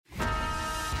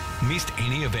Missed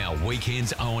any of our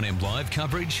weekend's O&M Live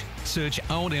coverage? Search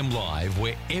O&M Live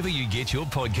wherever you get your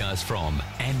podcast from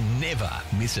and never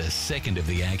miss a second of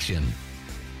the action.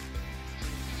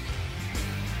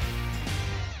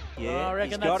 Yeah,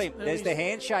 he's got him. There's the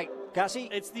handshake, Gussie.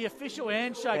 It's the official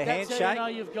handshake. The That's handshake. how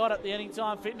you know you've got it. The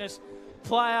Anytime Fitness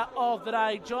player of the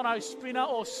day, Jono Spina,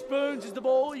 or Spoons is the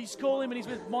ball. He's calling him, and he's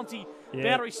with Monty.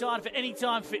 Boundary side for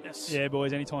Anytime Fitness. Yeah,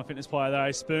 boys, Anytime Fitness player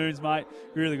there. Spoons, mate,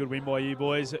 really good win by you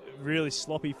boys. Really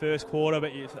sloppy first quarter,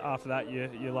 but after that,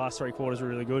 your last three quarters were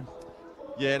really good.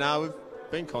 Yeah, no, we've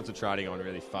been concentrating on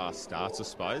really fast starts, I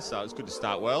suppose, so it was good to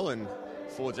start well, and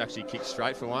Ford's actually kicked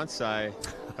straight for once, so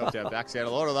helped our backs out a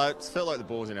lot, although it felt like the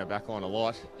ball's in our back line a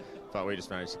lot, but we just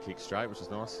managed to kick straight, which is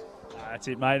nice. That's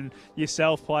it, mate. And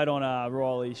yourself played on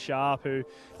Riley Sharp, who,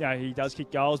 he does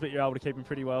kick goals, but you're able to keep him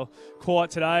pretty well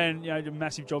quiet today. And, a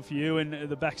massive job for you. And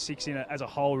the back six in it as a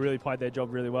whole really played their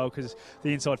job really well, because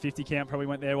the inside 50 count probably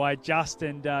went their way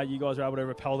and you guys were able to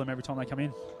repel them every time they come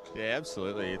in. Yeah,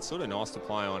 absolutely. It's sort of nice to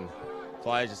play on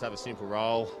players, just have a simple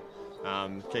role,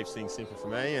 keeps things simple for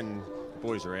me, and the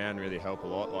boys around really help a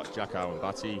lot, like Jacko and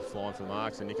Butsy flying for the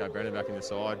marks, and Nico Brennan back in the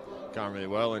side, going really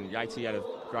well. And Yatesy had a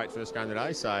great first game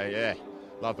today, so yeah,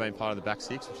 love being part of the back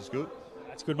six, which is good.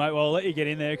 That's good, mate. Well, I'll let you get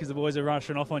in there because the boys are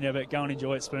rushing off on you, but go and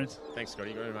enjoy it, Spoons. Thanks,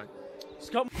 Scotty. Good, mate.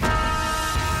 Scott.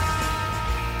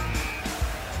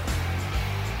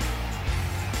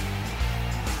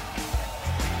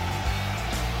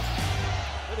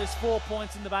 There's 4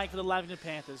 points in the bank for the Lavington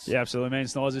Panthers. Yeah, absolutely. Me and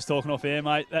Sniders was talking off air,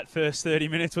 mate. That first 30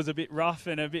 minutes was a bit rough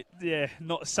and a bit,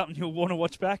 not something you'll want to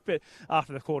watch back. But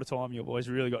after the quarter time, your boys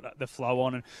really got the flow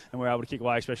on and were able to kick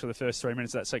away, especially the first 3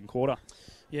 minutes of that second quarter.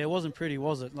 Yeah, it wasn't pretty,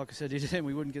 was it? Like I said,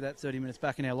 we wouldn't get that 30 minutes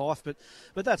back in our life, but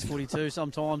that's footy too.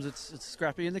 Sometimes it's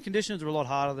scrappy, and the conditions were a lot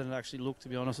harder than it actually looked, to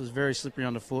be honest. It was very slippery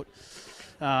underfoot.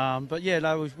 But yeah,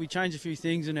 no, we changed a few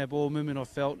things in our ball movement, I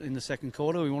felt, in the second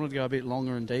quarter. We wanted to go a bit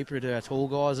longer and deeper to our tall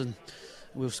guys, and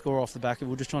we'll score off the back of it.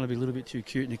 We were just trying to be a little bit too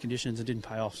cute in the conditions and didn't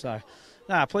pay off. So,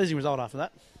 pleasing result after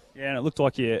that. Yeah, and it looked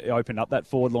like you opened up that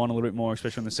forward line a little bit more,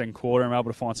 especially in the second quarter, and were able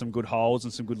to find some good holes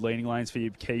and some good leading lanes for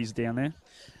your keys down there.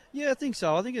 Yeah, I think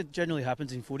so. I think it generally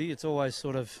happens in footy. It's always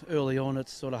sort of early on,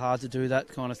 it's sort of hard to do that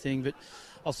kind of thing. But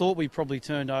I thought we probably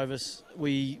turned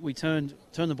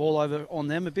the ball over on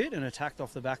them a bit and attacked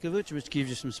off the back of it, which gives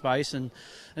you some space. And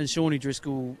Shawnee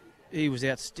Driscoll, he was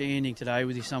outstanding today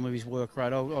with some of his work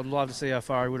rate. I'd love to see how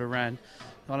far he would have ran.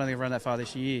 I don't think I've run that far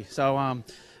this year. So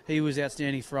he was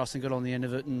outstanding for us and got on the end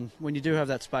of it. And when you do have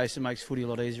that space, it makes footy a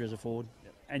lot easier as a forward.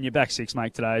 And your back six,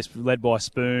 mate, today is led by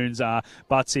Spoons,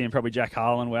 Butsy and probably Jack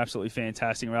Harlan were absolutely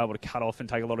fantastic. We were able to cut off and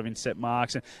take a lot of intercept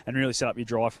marks and really set up your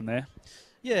drive from there.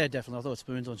 Yeah, definitely. I thought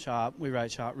Spoons on Sharp. We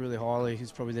rate Sharp really highly.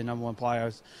 He's probably their number one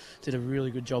player. Did a really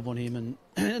good job on him.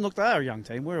 And look, they are a young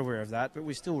team. We're aware of that, but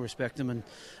we still respect them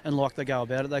and like they go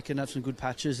about it. They can have some good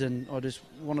patches, and I just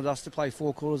wanted us to play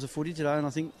 4 quarters of footy today, and I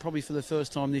think probably for the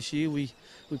first time this year we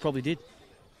probably did.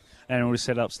 And we'll just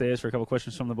set upstairs for a couple of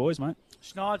questions from the boys, mate.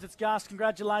 Schneider, it's Gus.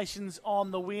 Congratulations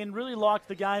on the win. Really liked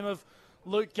the game of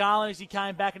Luke Garland as he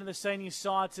came back into the senior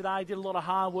side today. Did a lot of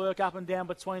hard work up and down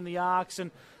between the arcs and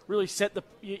really set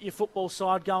your football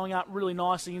side going up really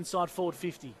nicely inside forward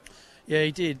 50. Yeah,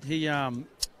 he did.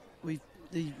 We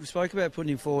spoke about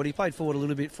putting him forward. He played forward a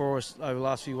little bit for us over the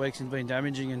last few weeks and been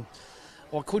damaging, and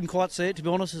I couldn't quite see it, to be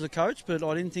honest, as a coach, but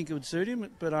I didn't think it would suit him.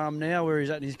 But now where he's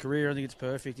at in his career, I think it's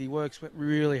perfect. He works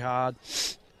really hard,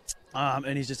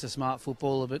 and he's just a smart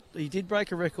footballer. But he did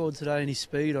break a record today in his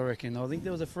speed, I reckon. I think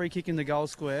there was a free kick in the goal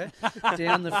square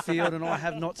down the field, and I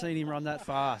have not seen him run that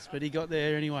fast, but he got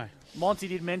there anyway. Monty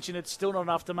did mention it's still not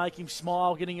enough to make him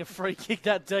smile, getting a free kick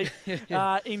that deep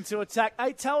into attack.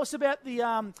 Hey, tell us about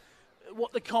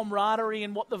what the camaraderie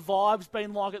and what the vibe's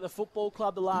been like at the football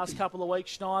club the last couple of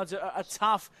weeks, Schneider. A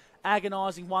tough,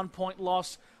 agonising 1-point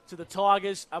loss to the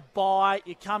Tigers, a bye.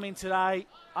 You come in today,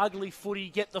 ugly footy,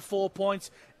 get the 4 points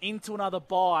into another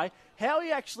bye. How are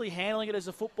you actually handling it as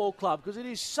a football club? Because it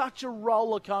is such a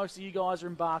roller coaster you guys are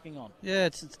embarking on. Yeah,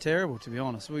 it's terrible, to be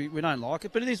honest. We don't like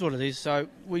it, but it is what it is. So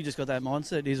we just got that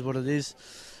mindset. It is what it is.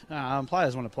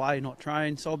 Players want to play, not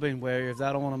train. So I've been wary of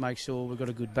that. I want to make sure we've got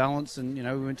a good balance. And,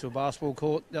 we went to a basketball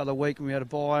court the other week and we had a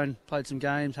bye and played some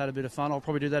games, had a bit of fun. I'll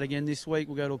probably do that again this week.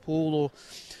 We'll go to a pool or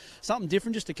something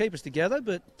different just to keep us together.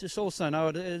 But just also know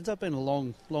it ends up being a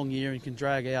long year and can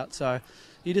drag out. So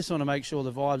you just want to make sure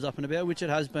the vibe's up and about, which it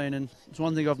has been. And it's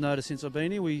one thing I've noticed since I've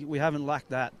been here. We haven't lacked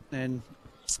that. And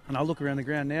I look around the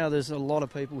ground now, there's a lot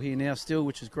of people here now still,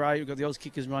 which is great. We've got the Oz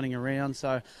kickers running around.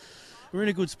 So we're in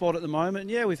a good spot at the moment.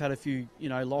 Yeah, we've had a few,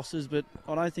 losses, but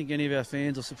I don't think any of our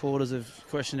fans or supporters have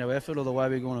questioned our effort or the way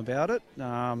we're going about it.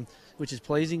 which is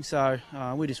pleasing. So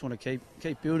we just want to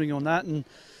keep building on that, and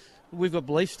we've got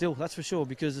belief still, that's for sure,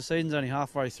 because the season's only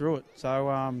halfway through it.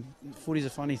 So footy's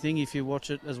a funny thing if you watch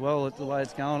it as well, the way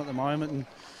it's going at the moment. And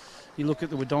you look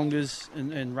at the Wodongas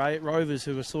and Rovers,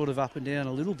 who are sort of up and down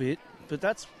a little bit, but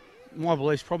that's, my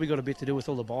belief's probably got a bit to do with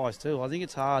all the buys too. I think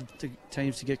it's hard to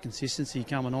teams to get consistency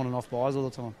coming on and off buys all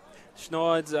the time.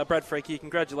 Schneider, Brad Freaky,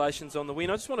 congratulations on the win.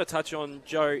 I just want to touch on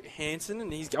Joe Hansen,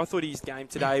 and I thought his game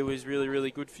today was really,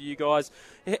 really good for you guys.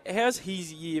 How's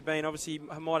his year been? Obviously,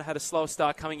 he might have had a slower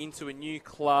start coming into a new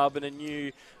club and a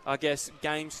new, I guess,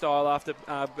 game style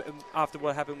after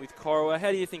what happened with Corowa.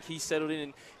 How do you think he's settled in,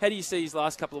 and how do you see his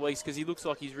last couple of weeks? Because he looks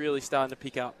like he's really starting to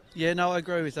pick up. Yeah, no, I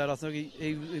agree with that. I think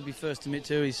he'd be first to admit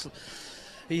too.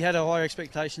 He had higher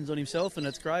expectations on himself, and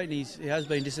it's great. And he has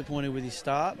been disappointed with his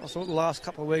start. I thought the last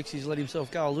couple of weeks he's let himself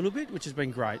go a little bit, which has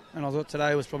been great. And I thought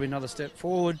today was probably another step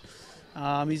forward.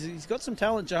 He's got some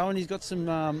talent, Joe, and he's got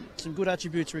some good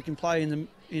attributes where he can play in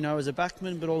the, as a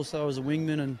backman, but also as a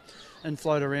wingman and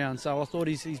float around. So I thought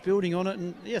he's building on it.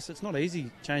 And yes, it's not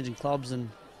easy changing clubs and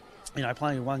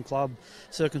playing in one club,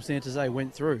 circumstances they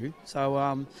went through. So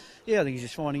I think he's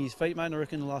just finding his feet, mate. And I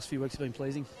reckon the last few weeks have been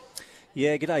pleasing.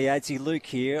 Yeah, g'day, Adsy. Luke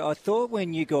here. I thought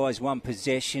when you guys won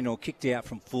possession or kicked out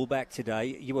from fullback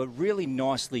today, you were really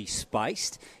nicely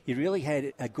spaced. You really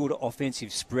had a good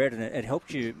offensive spread, and it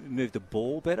helped you move the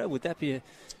ball better. Would that be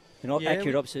an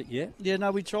accurate opposite? Yeah. Yeah,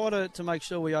 no, we try to make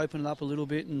sure we open it up a little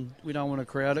bit, and we don't want to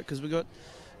crowd it because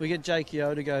we get Jakey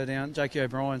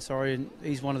O'Brien, and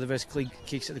he's one of the best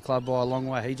kicks at the club by a long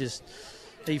way.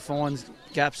 He finds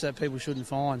gaps that people shouldn't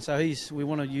find. So we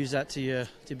want to use that to your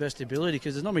best ability,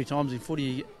 because there's not many times in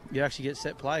footy you actually get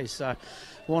set plays. So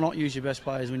why not use your best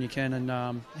players when you can?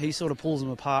 And he sort of pulls them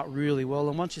apart really well.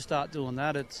 And once you start doing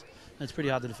that, it's pretty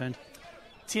hard to defend.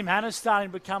 Tim Hanna's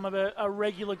starting to become a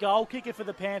regular goal kicker for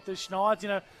the Panthers,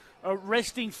 Schneider. A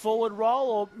resting forward role,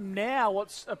 or now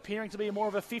what's appearing to be more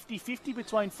of a 50-50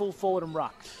 between full forward and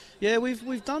ruck? Yeah,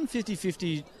 we've done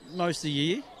 50-50 most of the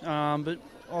year, but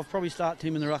I've probably started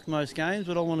Tim in the ruck most games,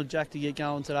 but I wanted Jack to get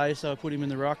going today, so I put him in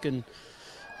the ruck, and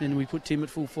then we put Tim at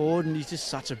full forward, and he's just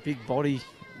such a big body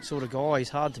sort of guy. He's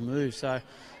hard to move, so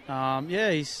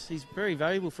he's very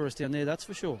valuable for us down there, that's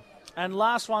for sure. And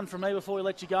last one from me before we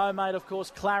let you go, mate. Of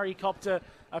course, Clary copped a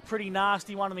pretty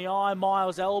nasty one in the eye.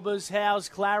 Miles Elbers. How's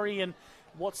Clary, and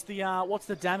what's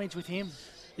the damage with him?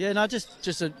 Yeah, no,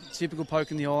 just a typical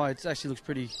poke in the eye. It actually looks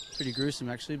pretty gruesome,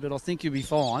 actually, but I think he'll be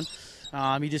fine.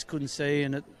 He just couldn't see,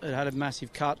 and it had a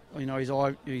massive cut, his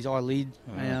eyelid,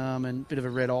 and a bit of a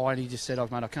red eye, and he just said, "Oh,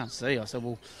 mate, I can't see." I said,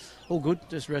 "Well, all good.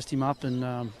 Just rest him up,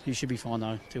 and he should be fine,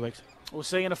 though, 2 weeks." We'll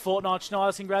see you in a fortnight,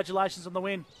 Schneider. Congratulations on the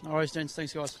win. All right, gents.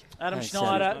 Thanks, guys. Adam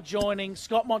Schneider joining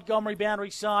Scott Montgomery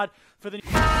boundary side for the...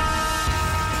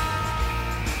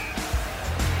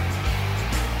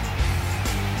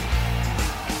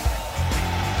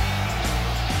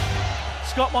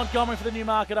 Scott Montgomery for the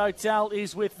Newmarket Hotel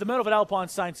is with the Myrtleford Alpine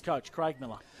Saints coach, Craig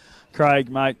Millar. Craig,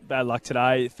 mate, bad luck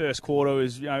today. First quarter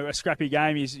was a scrappy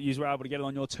game. You were able to get it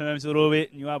on your terms a little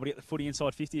bit, and you were able to get the footy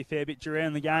inside 50 a fair bit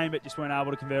during the game, but just weren't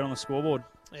able to convert on the scoreboard.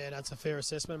 Yeah, that's a fair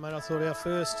assessment, mate. I thought our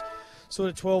first sort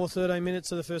of 12 or 13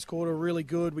 minutes of the first quarter were really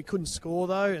good. We couldn't score,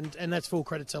 though, and that's full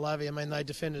credit to Lavi. I mean, they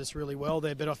defended us really well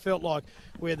there, but I felt like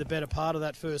we had the better part of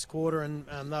that first quarter, and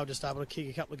they were just able to kick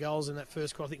a couple of goals in that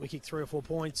first quarter. I think we kicked 3 or 4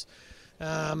 points.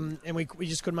 And we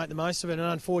just couldn't make the most of it. And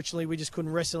unfortunately, we just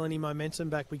couldn't wrestle any momentum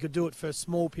back. We could do it for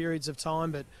small periods of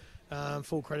time, but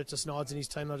full credit to Snides and his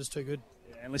team. They're just too good.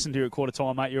 Yeah, and listen to you at quarter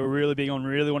time, mate. You were really big on,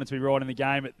 really wanted to be right in the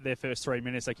game. At their first 3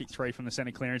 minutes, they kicked 3 from the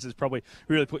centre clearances. Probably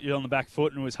really put you on the back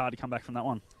foot, and it was hard to come back from that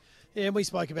one. Yeah, we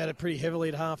spoke about it pretty heavily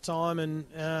at half-time,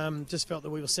 and just felt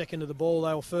that we were second to the ball.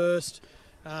 They were first,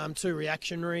 too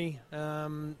reactionary.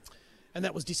 And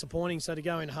that was disappointing. So to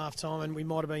go in half-time, and we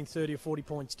might have been 30 or 40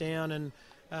 points down, and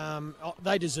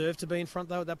they deserved to be in front,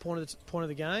 though, at that point of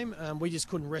the game. We just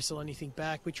couldn't wrestle anything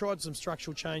back. We tried some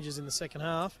structural changes in the second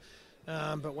half,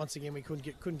 but once again, we couldn't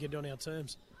get it on our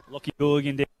terms. Lockie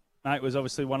Hooligan, mate, was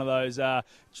obviously one of those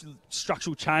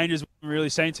structural changes we haven't really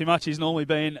seen too much. He's normally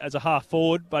been as a half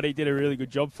forward, but he did a really good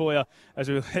job for you. As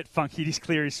we let Funky just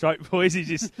clear his throat, boys, he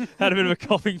just had a bit of a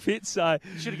coughing fit. So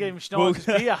should have given him Schneider's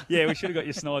beer. Yeah, we should have got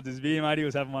your Schneider's beer, mate. He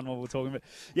was having one while we were talking. But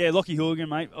yeah, Lockie Hooligan,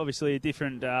 mate, obviously a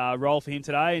different role for him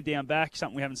today, down back,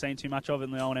 something we haven't seen too much of in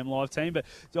the O&M Live team, but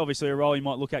it's obviously a role you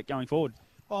might look at going forward.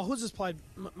 Oh, Hoos has played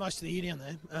most of the year down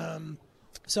there.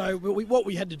 So what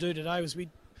we had to do today was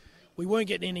we weren't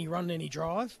getting any run, any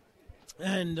drive,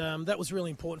 and that was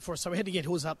really important for us. So we had to get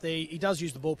Hoos up there. He does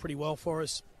use the ball pretty well for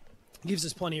us, gives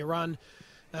us plenty of run.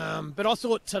 But I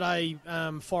thought today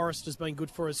Forrest has been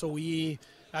good for us all year.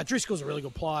 Driscoll's a really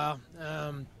good player.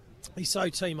 He's so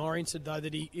team-oriented, though,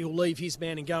 that he'll leave his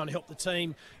man and go and help the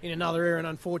team in another area. And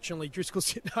unfortunately, Driscoll's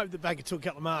sitting over the back and took a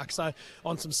couple of marks so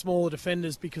on some smaller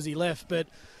defenders because he left. But,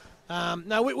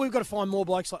 no, we've got to find more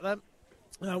blokes like that.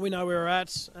 We know where we're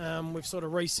at. We've sort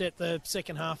of reset the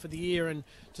second half of the year, and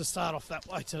to start off that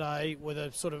way today with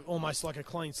a sort of almost like a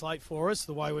clean slate for us,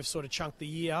 the way we've sort of chunked the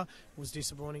year was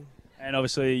disappointing. And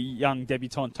obviously, young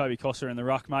debutant Toby Costa in the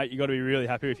ruck, mate. You've got to be really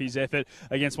happy with his effort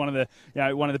against one of the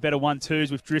better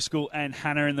 1-2s with Driscoll and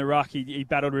Hannah in the ruck. He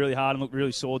battled really hard and looked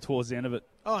really sore towards the end of it.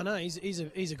 Oh no, he's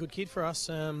a good kid for us.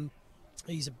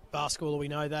 He's a basketballer, we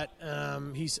know that.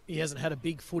 He hasn't had a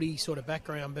big footy sort of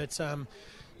background, but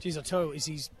geez, I tell you,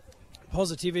 his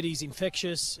positivity, he's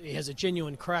infectious. He has a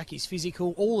genuine crack. He's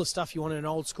physical. All the stuff you want in an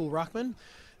old school ruckman.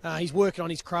 He's working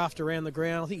on his craft around the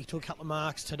ground. I think he took a couple of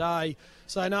marks today.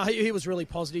 So, no, he was really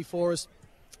positive for us.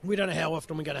 We don't know how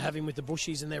often we're going to have him with the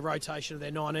Bushies and their rotation of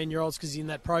their 19-year-olds because he's in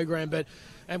that program,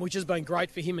 which has been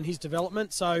great for him and his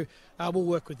development. So we'll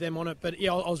work with them on it. But,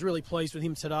 yeah, I was really pleased with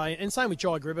him today. And same with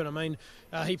Jai Gribbon. I mean,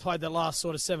 he played the last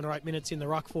sort of 7 or 8 minutes in the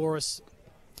ruck for us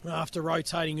after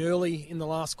rotating early in the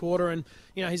last quarter. And,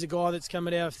 he's a guy that's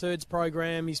coming out of thirds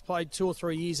program. He's played 2 or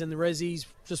 3 years in the Rezzies,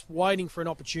 just waiting for an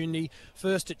opportunity.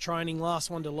 First at training, last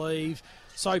one to leave.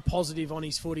 So positive on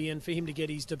his footy, and for him to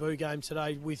get his debut game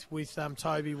today with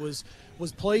Toby was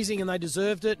pleasing, and they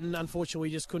deserved it. And unfortunately,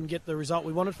 we just couldn't get the result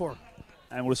we wanted for him.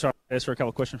 And we'll start for a couple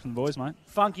of questions from the boys, mate.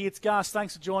 Funky, it's Gus.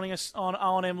 Thanks for joining us on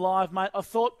O&M Live, mate. I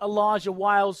thought Elijah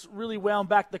Wales really wound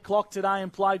back the clock today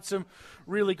and played some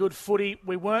really good footy.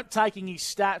 We weren't taking his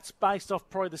stats based off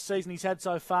probably the season he's had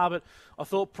so far, but I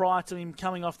thought prior to him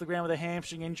coming off the ground with a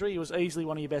hamstring injury, he was easily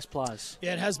one of your best players.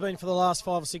 Yeah, it has been for the last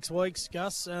 5 or 6 weeks,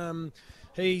 Gus.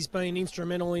 He's been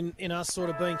instrumental in us sort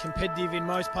of being competitive in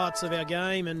most parts of our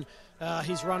game, and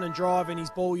his run and drive and his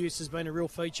ball use has been a real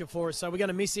feature for us. So we're going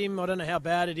to miss him. I don't know how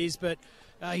bad it is, but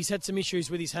he's had some issues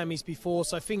with his hammies before,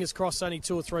 so fingers crossed only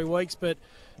 2 or 3 weeks, but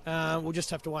we'll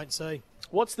just have to wait and see.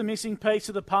 What's the missing piece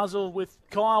of the puzzle with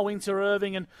Kyle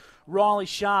Winter-Irving and Riley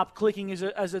Sharp clicking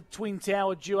as a twin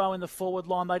tower duo in the forward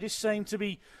line? They just seem to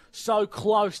be so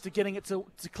close to getting it to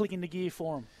click into gear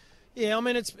for them. Yeah, I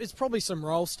mean, it's probably some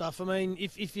role stuff. I mean,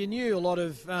 if you knew a lot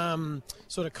of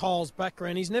sort of Kyle's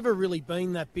background, he's never really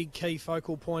been that big key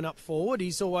focal point up forward.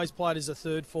 He's always played as a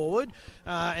third forward,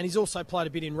 and he's also played a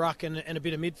bit in ruck and a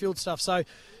bit of midfield stuff. So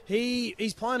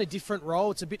he's playing a different role.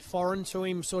 It's a bit foreign to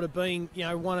him, sort of being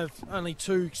one of only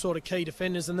 2 sort of key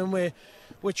defenders. And then we're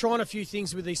trying a few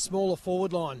things with this smaller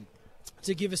forward line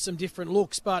to give us some different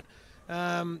looks, but.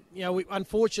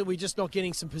 Unfortunately, we're just not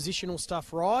getting some positional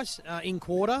stuff right in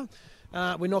quarter.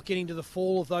 We're not getting to the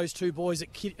fall of those 2 boys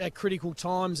at critical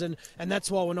times, and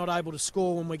that's why we're not able to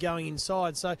score when we're going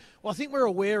inside. So I think we're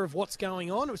aware of what's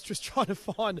going on. It was just trying to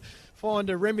find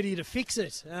a remedy to fix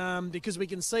it because we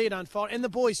can see it unfold. And the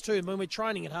boys too. I mean, we're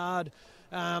training it hard.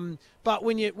 But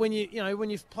when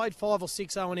you've played 5 or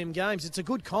 6 O&M games, it's a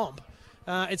good comp.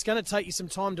 It's going to take you some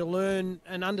time to learn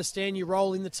and understand your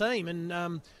role in the team.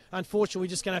 And unfortunately, we're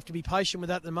just going to have to be patient with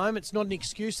that at the moment. It's not an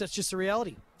excuse. That's just the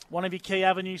reality. One of your key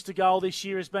avenues to goal this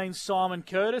year has been Simon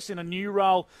Curtis in a new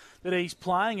role that he's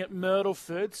playing at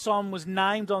Myrtleford. Simon was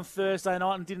named on Thursday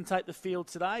night and didn't take the field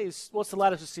today. What's the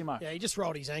latest with Simo? Yeah, he just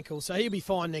rolled his ankle, so he'll be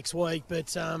fine next week,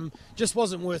 but just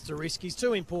wasn't worth the risk. He's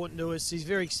too important to us. He's a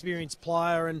very experienced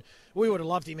player, and we would have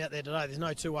loved him out there today. There's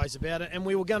no 2 ways about it. And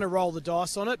we were going to roll the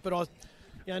dice on it, but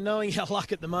knowing our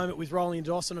luck at the moment with rolling the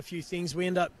dice on a few things, we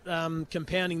end up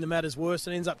compounding the matters worse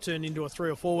and ends up turning into a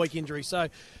 3 or 4 week injury. So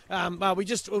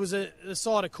it was a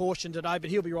side of caution today, but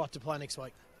he'll be right to play next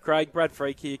week. Craig, Brad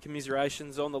Freak here,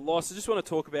 commiserations on the loss. I just want to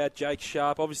talk about Jake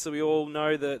Sharp. Obviously, we all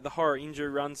know the horror injury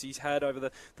runs he's had over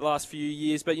the last few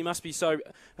years, but you must be so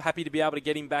happy to be able to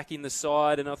get him back in the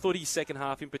side. And I thought his second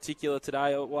half in particular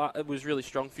today, it was really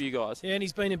strong for you guys. Yeah, and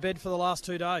he's been in bed for the last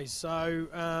 2 days.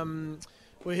 So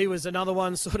he was another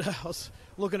one sort of, I was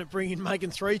looking at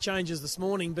making 3 changes this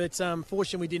morning, but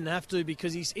fortunately we didn't have to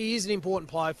because he is an important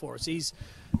player for us. He's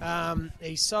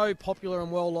so popular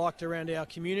and well-liked around our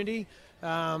community.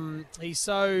 He's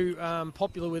so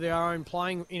popular with our own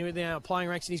playing, within our playing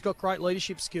ranks, and he's got great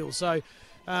leadership skills. So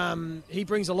he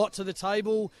brings a lot to the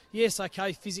table. Yes,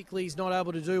 okay, physically he's not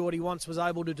able to do what he once was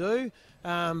able to do,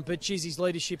 but geez, his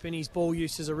leadership and his ball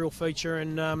use is a real feature,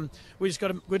 and we just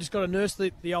got to nurse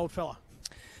the old fella.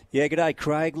 Yeah, g'day,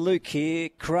 Craig. Luke here.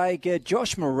 Craig,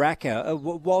 Josh Maraka,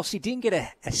 whilst he didn't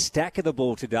get a stack of the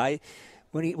ball today,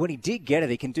 when he did get it,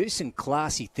 he can do some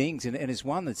classy things, and is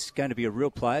one that's going to be a real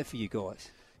player for you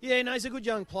guys. Yeah, no, he's a good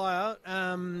young player,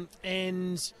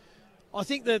 and I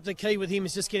think that the key with him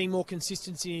is just getting more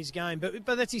consistency in his game. But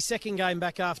that's his second game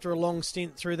back after a long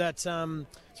stint through that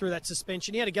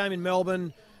suspension. He had a game in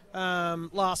Melbourne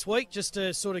last week just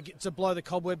to sort of to blow the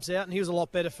cobwebs out, and he was a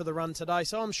lot better for the run today.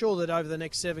 So I'm sure that over the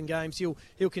next 7 games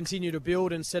he'll continue to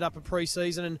build and set up a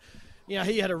pre-season. And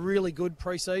he had a really good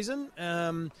pre-season,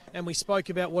 and we spoke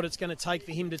about what it's going to take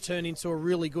for him to turn into a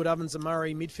really good Ovens and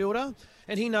Murray midfielder.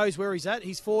 And he knows where he's at.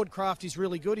 His forward craft is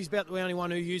really good. He's about the only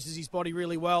one who uses his body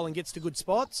really well and gets to good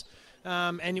spots.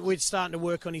 And we're starting to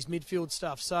work on his midfield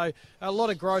stuff. So a lot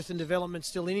of growth and development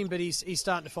still in him, but he's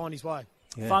starting to find his way.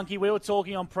 Yeah. Funky, we were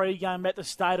talking on pre-game at the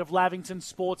state of Lavington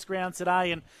Sports Ground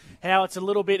today and how it's a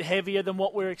little bit heavier than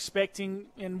what we're expecting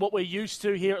and what we're used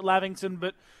to here at Lavington.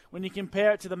 But when you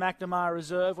compare it to the McNamara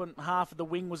Reserve, when half of the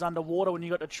wing was underwater when you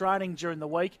got to training during the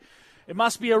week, it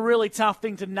must be a really tough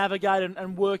thing to navigate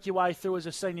and work your way through as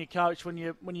a senior coach when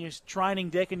your training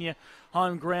deck and your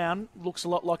home ground looks a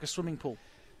lot like a swimming pool.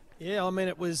 Yeah, I mean,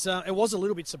 it was a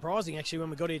little bit surprising, actually, when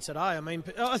we got here today. I mean,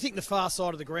 I think the far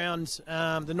side of the ground,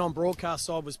 the non-broadcast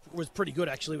side, was pretty good,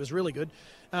 actually. It was really good.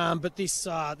 But this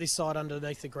side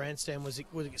underneath the grandstand was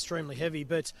extremely heavy.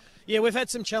 But, yeah, we've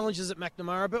had some challenges at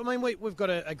McNamara. But, I mean, we've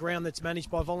got a ground that's managed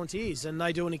by volunteers, and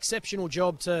they do an exceptional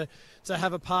job to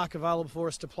have a park available for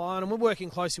us to play on. And we're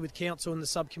working closely with council and the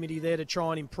subcommittee there to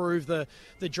try and improve the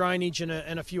drainage and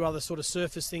a few other sort of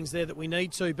surface things there that we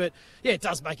need to. But, yeah, it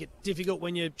does make it difficult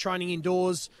when you're training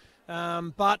indoors.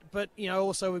 But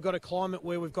also we've got a climate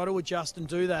where we've got to adjust and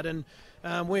do that. And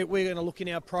we're going to look in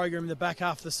our program in the back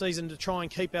half of the season to try and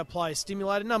keep our players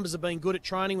stimulated. Numbers have been good at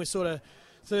training. We're sort of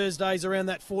Thursdays around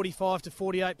that 45 to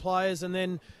 48 players, and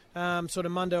then sort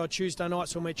of Monday or Tuesday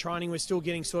nights when we're training, we're still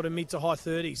getting sort of mid to high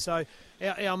 30s. So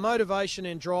our motivation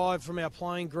and drive from our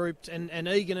playing group and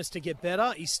eagerness to get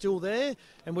better is still there,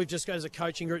 and we've just, as a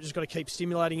coaching group, just got to keep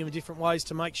stimulating them in different ways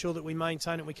to make sure that we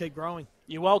maintain it and we keep growing.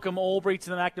 You welcome Albury to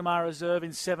the McNamara Reserve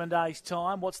in 7 days'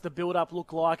 time. What's the build-up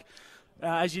look like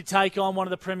as you take on one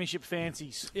of the premiership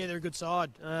fancies? Yeah, they're a good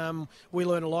side. We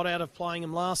learned a lot out of playing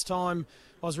them last time.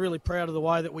 I was really proud of the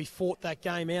way that we fought that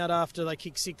game out after they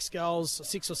kicked 6 or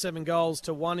 7 goals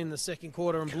to 1 in the second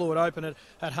quarter and blew it open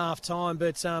at half time.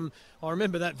 But I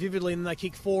remember that vividly, and they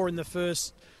kicked 4 in the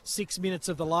first 6 minutes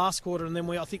of the last quarter, and then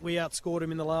I think we outscored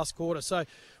them in the last quarter. So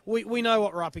we know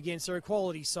what we're up against. They're a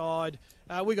quality side.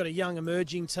 We've got a young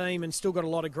emerging team and still got a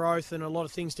lot of growth and a lot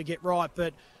of things to get right.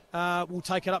 But we'll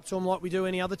take it up to them like we do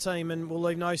any other team, and we'll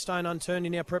leave no stone unturned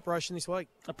in our preparation this week.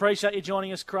 Appreciate you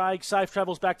joining us, Craig. Safe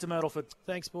travels back to Myrtleford.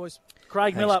 Thanks, boys.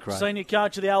 Craig Millar, Senior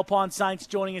Coach of the Alpine Saints,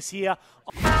 joining us here.